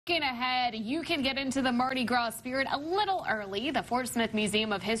Looking ahead, you can get into the Pardi Gras spirit a little early. The Fort Smith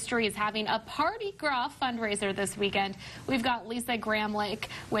Museum of History is having a Pardi Gras fundraiser this weekend. We've got Lisa Gramlich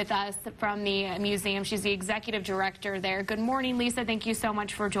with us from the museum. She's the executive director there. Good morning, Lisa. Thank you so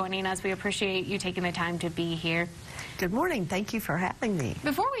much for joining us. We appreciate you taking the time to be here. Good morning. Thank you for having me.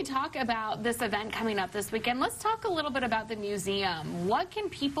 Before we talk about this event coming up this weekend, let's talk a little bit about the museum. What can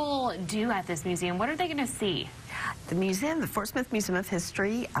people do at this museum? What are they going to see? The museum, the Fort Smith Museum of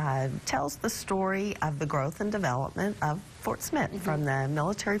History, tells the story of the growth and development of Fort Smith from the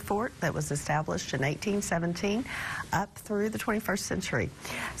military fort that was established in 1817 up through the 21st century.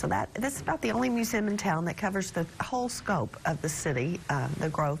 So this is about the only museum in town that covers the whole scope of the city, the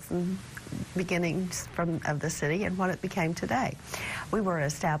growth and beginnings of the city and what it became today. We were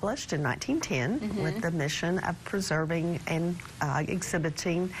established in 1910 with the mission of preserving and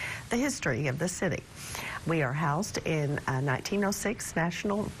exhibiting the history of the city. We are housed in a 1906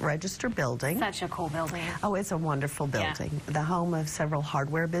 National Register building. Such a cool building. Oh, it's a wonderful building. Yeah. The home of several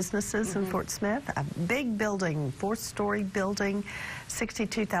hardware businesses in Fort Smith. A big building, fourth-story building,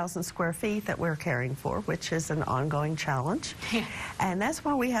 62,000 square feet that we're caring for, which is an ongoing challenge. Yeah. And that's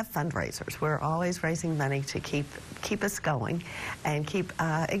why we have fundraisers. We're always raising money to keep us going and keep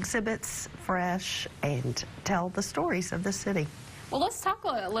exhibits fresh and tell the stories of the city. Well, let's talk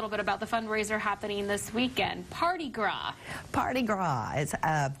a little bit about the fundraiser happening this weekend. Pardi Gras. Pardi Gras is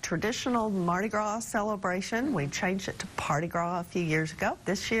a traditional Mardi Gras celebration. We changed it to Pardi Gras a few years ago.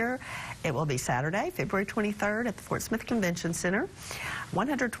 This year, it will be Saturday, February 23rd at the Fort Smith Convention Center.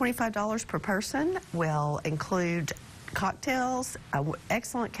 $125 per person will include cocktails, an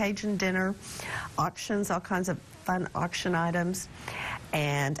excellent Cajun dinner, auctions, all kinds of fun auction items,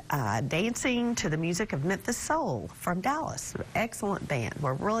 and dancing to the music of Memphis Soul from Dallas. Excellent band.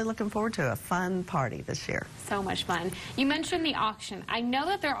 We're really looking forward to a fun party this year. So much fun. You mentioned the auction. I know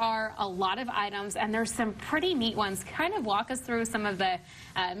that there are a lot of items, and there's some pretty neat ones. Kind of walk us through some of the,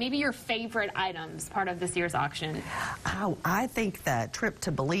 maybe your favorite items part of this year's auction. Oh, I think the trip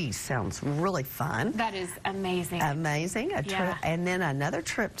to Belize sounds really fun. That is amazing. Amazing. And then another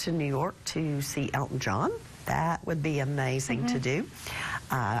trip to New York to see Elton John. That would be amazing to do.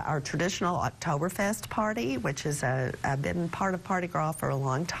 Our traditional Oktoberfest party, which has been part of Pardi Gras for a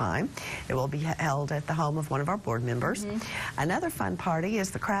long time. It will be held at the home of one of our board members. Another fun party is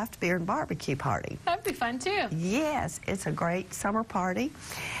the craft beer and barbecue party. That'd be fun too. Yes, it's a great summer party.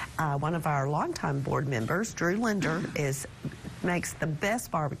 One of our longtime board members, Drew Linder, makes the best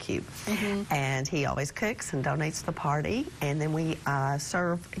barbecue, and he always cooks and donates the party. And then we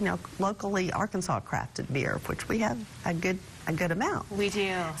serve, locally Arkansas crafted beer, which we have a good amount. We do.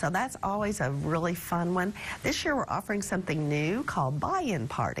 So that's always a really fun one. This year we're offering something new called buy-in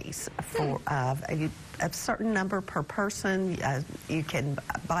parties for a certain number per person. You can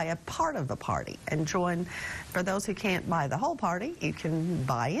buy a part of the party and join. For those who can't buy the whole party, you can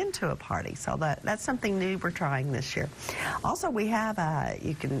buy into a party. So that's something new we're trying this year. Also, we have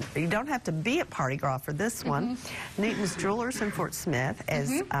you don't have to be at Pardi Gras for this one. Newton's Jewelers in Fort Smith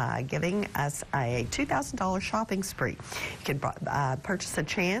is giving us a $2,000 shopping spree. You can purchase a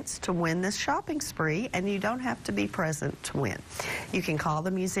chance to win this shopping spree, and you don't have to be present to win. You can call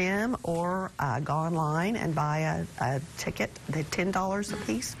the museum or go online and buy a ticket. They're $10 a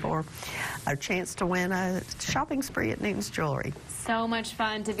piece for a chance to win a shopping spree at Newton's Jewelry. So much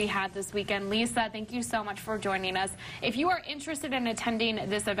fun to be had this weekend. Lisa, thank you so much for joining us. If you are interested in attending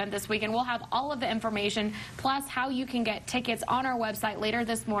this event this weekend, we'll have all of the information, plus how you can get tickets on our website later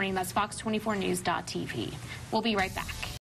this morning. That's fox24news.tv. We'll be right back.